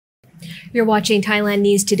You're watching Thailand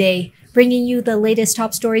News Today, bringing you the latest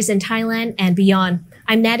top stories in Thailand and beyond.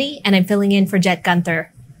 I'm Natty, and I'm filling in for Jet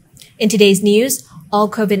Gunther. In today's news, all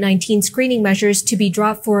COVID-19 screening measures to be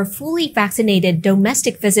dropped for fully vaccinated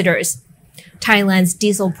domestic visitors. Thailand's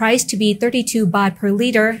diesel price to be 32 baht per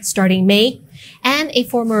litre starting May, and a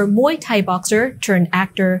former Muay Thai boxer turned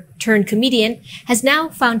actor turned comedian has now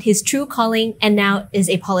found his true calling and now is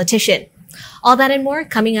a politician. All that and more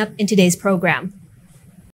coming up in today's program.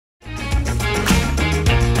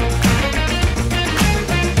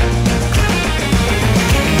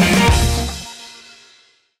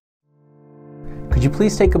 Could you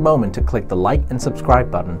please take a moment to click the like and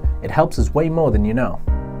subscribe button? It helps us way more than you know.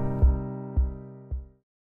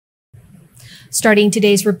 Starting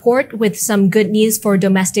today's report with some good news for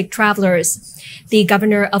domestic travelers. The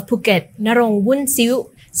governor of Phuket, Narong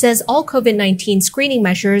Wunsiu, says all COVID-19 screening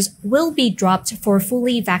measures will be dropped for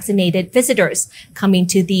fully vaccinated visitors coming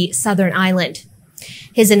to the southern island.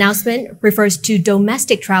 His announcement refers to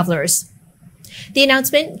domestic travelers. The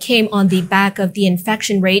announcement came on the back of the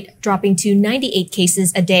infection rate dropping to 98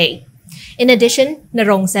 cases a day. In addition,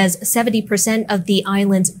 Narong says 70% of the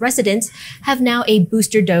island's residents have now a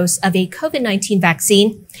booster dose of a COVID-19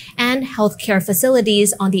 vaccine, and healthcare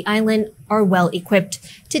facilities on the island are well equipped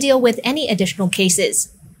to deal with any additional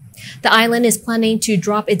cases. The island is planning to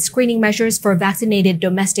drop its screening measures for vaccinated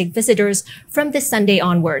domestic visitors from this Sunday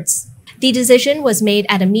onwards. The decision was made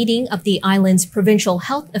at a meeting of the island's provincial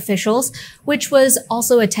health officials, which was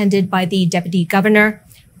also attended by the Deputy Governor,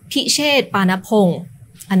 Phuket Provincial,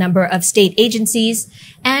 a number of state agencies,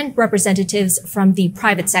 and representatives from the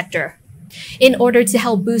private sector. In order to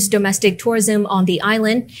help boost domestic tourism on the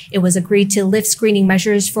island, it was agreed to lift screening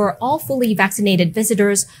measures for all fully vaccinated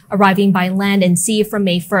visitors arriving by land and sea from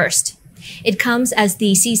May 1st. It comes as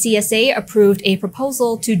the CCSA approved a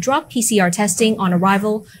proposal to drop PCR testing on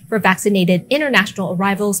arrival for vaccinated international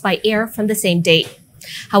arrivals by air from the same date.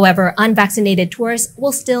 However, unvaccinated tourists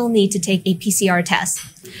will still need to take a PCR test.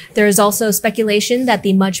 There is also speculation that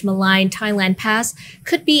the much maligned Thailand Pass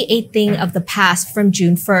could be a thing of the past from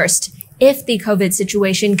June 1st, if the COVID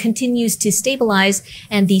situation continues to stabilize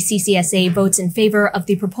and the CCSA votes in favor of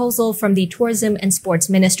the proposal from the Tourism and Sports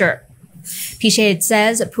Minister. Phuket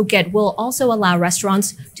says Phuket will also allow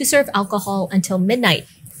restaurants to serve alcohol until midnight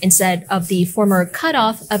instead of the former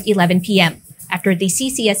cutoff of 11 p.m. after the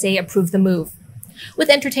CCSA approved the move.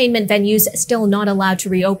 With entertainment venues still not allowed to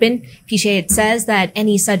reopen, Phuket says that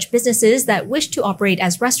any such businesses that wish to operate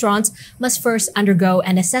as restaurants must first undergo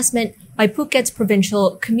an assessment by Phuket's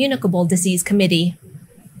Provincial Communicable Disease Committee.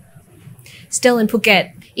 Still in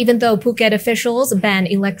Phuket, even though Phuket officials banned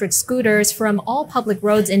electric scooters from all public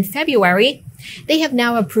roads in February, they have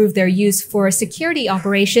now approved their use for security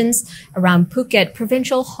operations around Phuket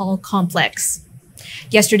Provincial Hall Complex.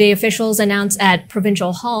 Yesterday, officials announced at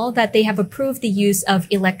Provincial Hall that they have approved the use of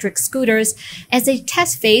electric scooters as a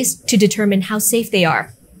test phase to determine how safe they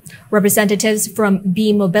are. Representatives from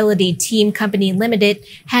B Mobility Team Company Limited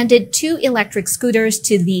handed 2 electric scooters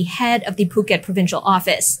to the head of the Phuket Provincial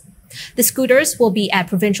Office. The scooters will be at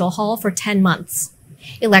Provincial Hall for 10 months.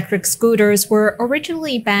 Electric scooters were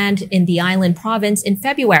originally banned in the island province in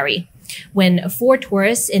February, when 4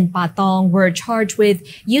 tourists in Patong were charged with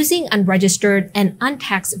using unregistered and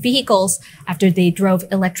untaxed vehicles after they drove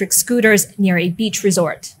electric scooters near a beach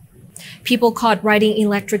resort. People caught riding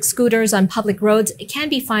electric scooters on public roads can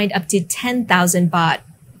be fined up to 10,000 baht.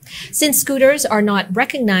 Since scooters are not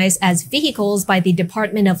recognized as vehicles by the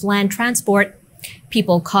Department of Land Transport,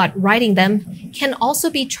 people caught riding them can also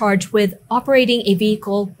be charged with operating a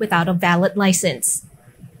vehicle without a valid license.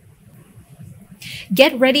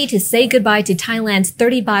 Get ready to say goodbye to Thailand's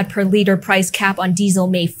 30 baht per litre price cap on diesel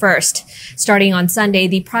May 1st. Starting on Sunday,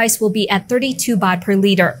 the price will be at 32 baht per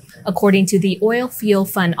litre, according to the Oil Fuel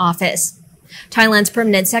Fund Office. Thailand's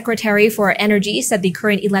permanent secretary for energy said the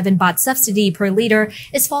current 11 baht subsidy per litre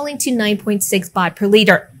is falling to 9.6 baht per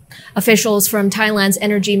litre. Officials from Thailand's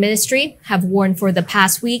energy ministry have warned for the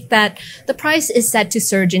past week that the price is set to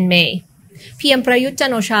surge in May. PM Prayut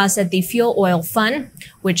Chan-o-cha said the fuel oil fund,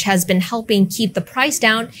 which has been helping keep the price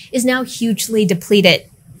down, is now hugely depleted.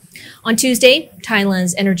 On Tuesday,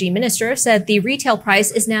 Thailand's energy minister said the retail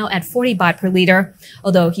price is now at 40 baht per litre,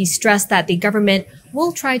 although he stressed that the government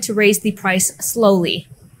will try to raise the price slowly.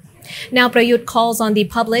 Now Prayut calls on the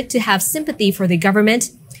public to have sympathy for the government,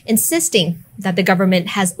 insisting that the government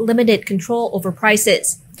has limited control over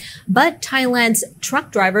prices. But Thailand's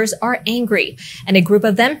truck drivers are angry, and a group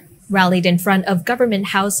of them rallied in front of Government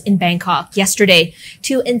House in Bangkok yesterday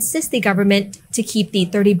to insist the government to keep the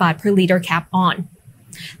 30 baht per litre cap on.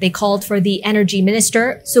 They called for the Energy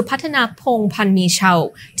Minister, Supathana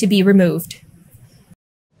Phongpannichau, to be removed.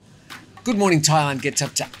 Good Morning Thailand gets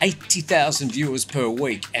up to 80,000 viewers per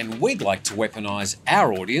week, and we'd like to weaponise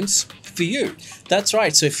our audience for you. That's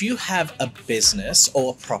right. So if you have a business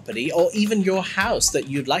or property or even your house that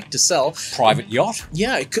you'd like to sell. Private yacht?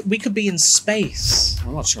 Yeah, we could be in space.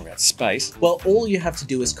 I'm not sure about space. Well, all you have to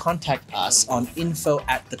do is contact us on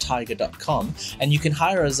info@thethaiger.com and you can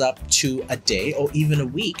hire us up to a day or even a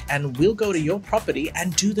week and we'll go to your property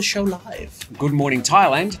and do the show live. Good Morning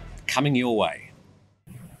Thailand, coming your way.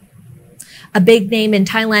 A big name in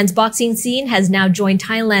Thailand's boxing scene has now joined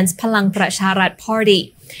Thailand's Palang Pracharath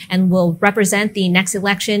Party and will represent the next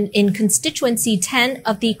election in constituency 10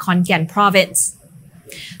 of the Khon Kaen province.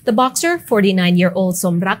 The boxer, 49-year-old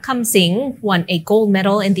Somrak Kamsing, won a gold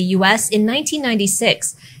medal in the US in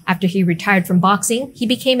 1996. After he retired from boxing, he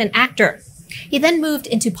became an actor. He then moved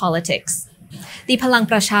into politics. The Palang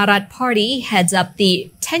Pracharath Party heads up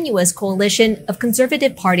the tenuous coalition of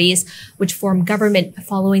conservative parties which form government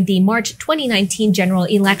following the March 2019 general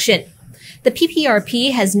election. The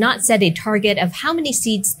PPRP has not set a target of how many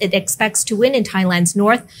seats it expects to win in Thailand's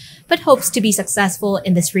north, but hopes to be successful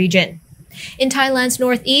in this region. In Thailand's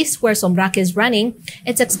northeast, where Somrak is running,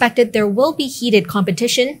 it's expected there will be heated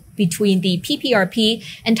competition between the PPRP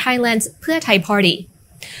and Thailand's Pheu Thai Party.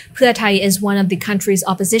 Pheu Thai is one of the country's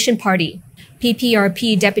opposition party.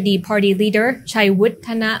 PPRP Deputy Party Leader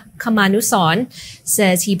Chaiwuttana Kamanusorn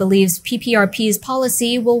says he believes PPRP's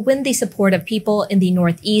policy will win the support of people in the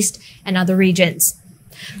northeast and other regions.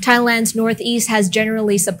 Thailand's northeast has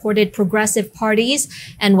generally supported progressive parties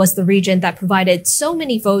and was the region that provided so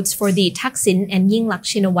many votes for the Thaksin and Yingluck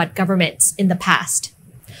Shinawatra governments in the past.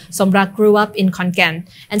 Somrak grew up in Khon Kaen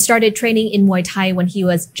and started training in Muay Thai when he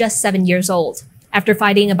was just 7 years old. After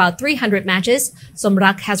fighting about 300 matches,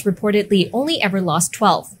 Somrak has reportedly only ever lost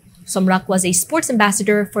 12. Somrak was a sports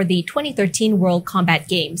ambassador for the 2013 World Combat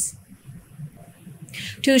Games.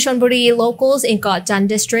 Two Chon Buri locals in Got Jan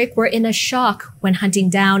district were in a shock when hunting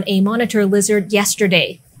down a monitor lizard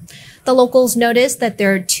yesterday. The locals noticed that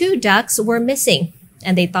their 2 ducks were missing,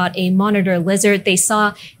 and they thought a monitor lizard they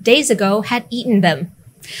saw days ago had eaten them.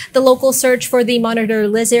 The local search for the monitor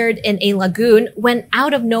lizard in a lagoon when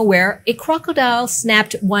out of nowhere, a crocodile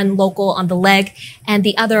snapped one local on the leg and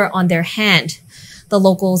the other on their hand. The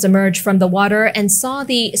locals emerged from the water and saw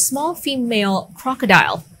the small female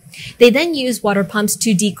crocodile. They then used water pumps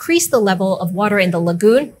to decrease the level of water in the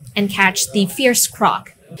lagoon and catch the fierce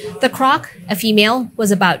croc. The croc, a female,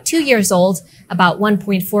 was about 2 years old, about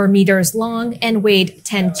 1.4 meters long, and weighed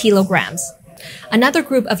 10 kilograms. Another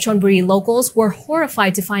group of Chon Buri locals were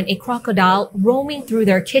horrified to find a crocodile roaming through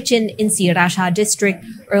their kitchen in Sirasha district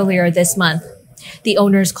earlier this month. The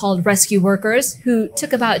owners called rescue workers, who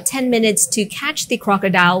took about 10 minutes to catch the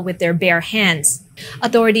crocodile with their bare hands.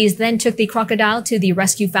 Authorities then took the crocodile to the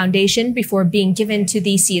Rescue Foundation before being given to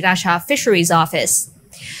the Sirasha Fisheries Office.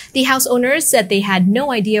 The house owners said they had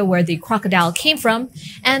no idea where the crocodile came from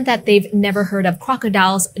and that they've never heard of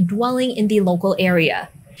crocodiles dwelling in the local area.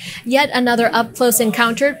 Yet another up-close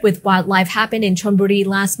encounter with wildlife happened in Chon Buri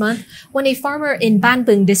last month when a farmer in Ban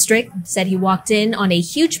Bung district said he walked in on a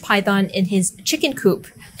huge python in his chicken coop.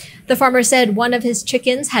 The farmer said one of his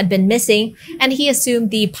chickens had been missing and he assumed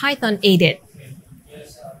the python ate it.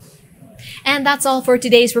 And that's all for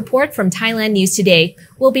today's report from Thailand News Today.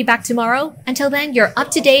 We'll be back tomorrow. Until then, you're up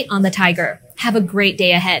to date on the Thaiger. Have a great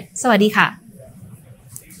day ahead. Sawadee ka.